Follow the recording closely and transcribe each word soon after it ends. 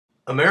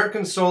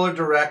American Solar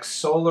Direct's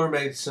Solar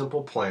Made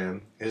Simple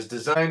plan is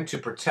designed to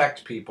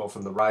protect people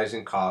from the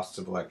rising costs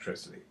of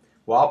electricity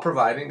while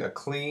providing a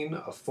clean,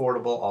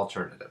 affordable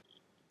alternative.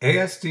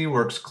 ASD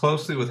works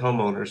closely with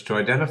homeowners to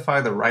identify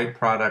the right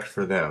product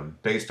for them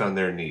based on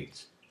their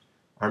needs.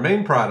 Our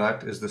main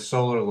product is the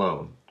Solar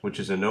Loan, which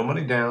is a no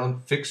money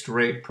down, fixed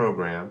rate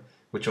program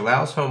which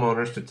allows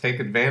homeowners to take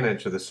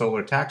advantage of the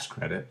solar tax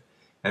credit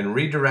and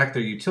redirect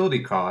their utility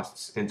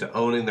costs into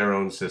owning their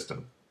own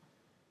system.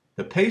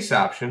 The PACE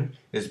option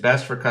is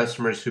best for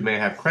customers who may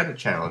have credit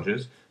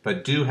challenges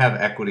but do have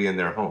equity in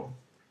their home.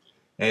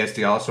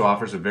 ASD also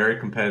offers a very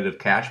competitive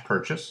cash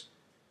purchase.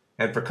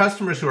 And for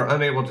customers who are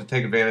unable to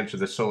take advantage of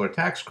the solar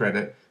tax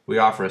credit, we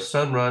offer a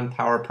Sunrun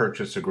power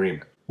purchase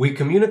agreement. We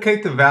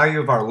communicate the value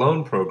of our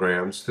loan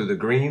programs through the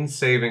Green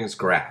Savings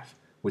Graph,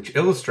 which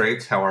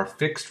illustrates how our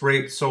fixed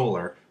rate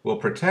solar will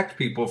protect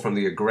people from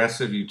the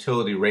aggressive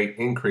utility rate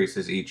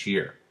increases each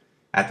year.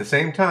 At the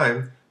same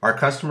time, our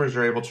customers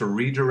are able to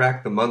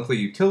redirect the monthly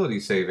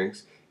utility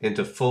savings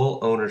into full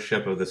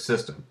ownership of the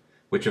system,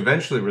 which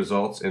eventually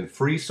results in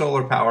free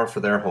solar power for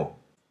their home.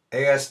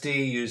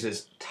 ASD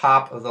uses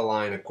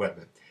top-of-the-line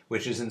equipment,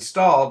 which is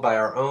installed by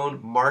our own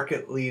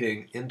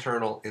market-leading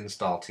internal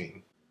install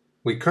team.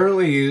 We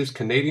currently use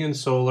Canadian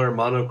Solar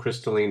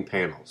monocrystalline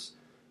panels.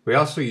 We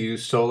also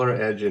use Solar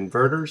Edge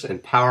inverters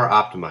and power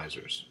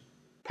optimizers.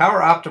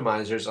 Power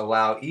optimizers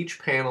allow each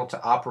panel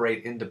to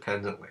operate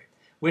independently,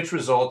 which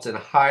results in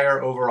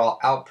higher overall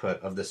output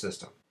of the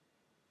system.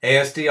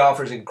 ASD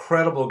offers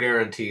incredible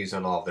guarantees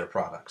on all of their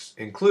products,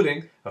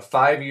 including a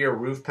 5-year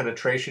roof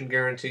penetration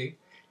guarantee,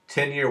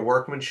 10-year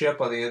workmanship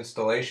on the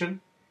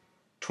installation,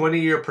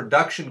 20-year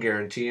production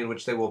guarantee in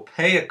which they will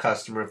pay a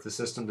customer if the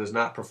system does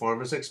not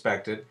perform as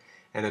expected,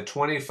 and a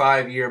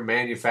 25-year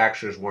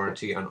manufacturer's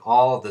warranty on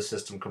all of the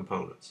system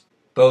components.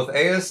 Both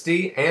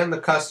ASD and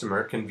the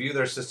customer can view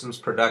their system's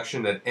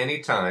production at any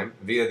time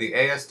via the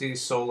ASD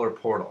Solar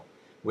Portal,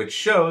 which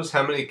shows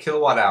how many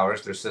kilowatt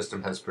hours their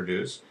system has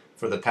produced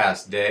for the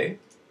past day,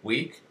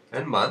 week,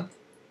 and month,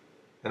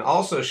 and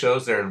also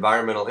shows their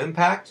environmental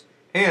impact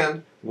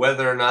and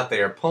whether or not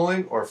they are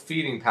pulling or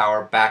feeding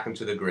power back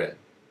into the grid.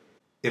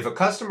 If a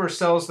customer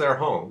sells their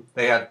home,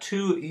 they have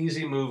 2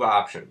 easy move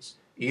options.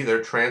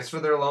 Either transfer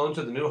their loan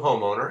to the new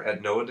homeowner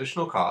at no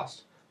additional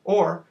cost,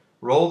 or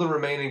roll the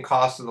remaining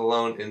cost of the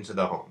loan into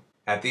the home.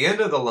 At the end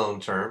of the loan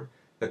term,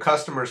 the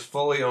customers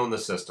fully own the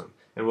system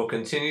and will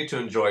continue to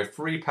enjoy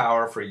free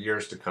power for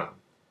years to come.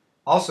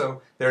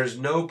 Also, there is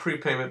no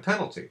prepayment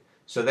penalty,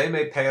 so they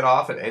may pay it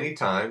off at any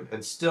time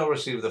and still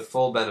receive the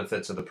full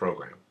benefits of the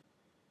program.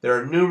 There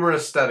are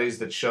numerous studies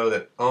that show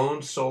that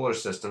owned solar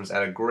systems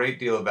add a great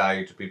deal of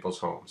value to people's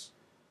homes.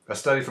 A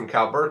study from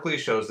Cal Berkeley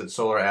shows that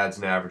solar adds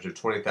an average of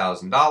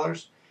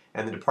 $20,000,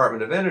 and the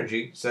Department of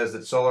Energy says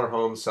that solar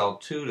homes sell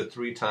 2 to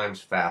 3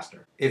 times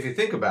faster. If you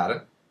think about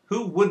it,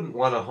 who wouldn't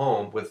want a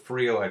home with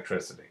free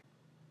electricity?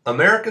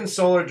 American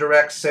Solar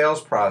Direct's sales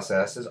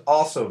process is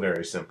also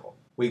very simple.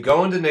 We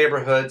go into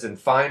neighborhoods and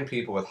find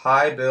people with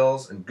high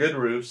bills and good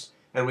roofs,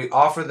 and we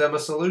offer them a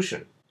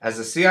solution. As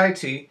a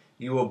CIT,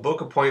 you will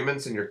book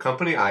appointments in your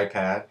company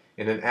iPad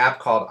in an app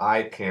called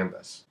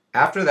iCanvas.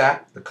 After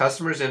that, the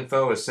customer's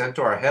info is sent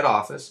to our head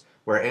office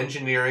where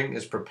engineering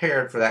is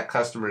prepared for that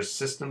customer's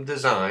system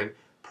design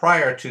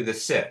prior to the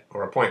sit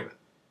or appointment.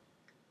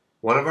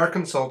 One of our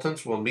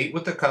consultants will meet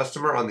with the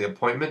customer on the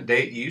appointment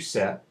date you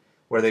set,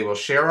 where they will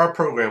share our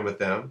program with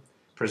them,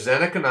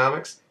 present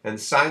economics, and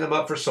sign them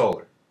up for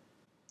solar.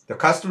 The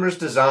customer's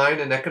design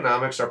and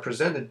economics are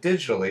presented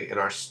digitally in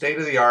our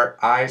state-of-the-art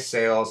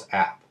iSales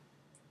app.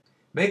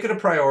 Make it a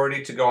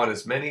priority to go on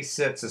as many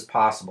sits as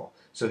possible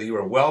so that you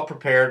are well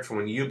prepared for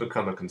when you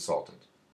become a consultant.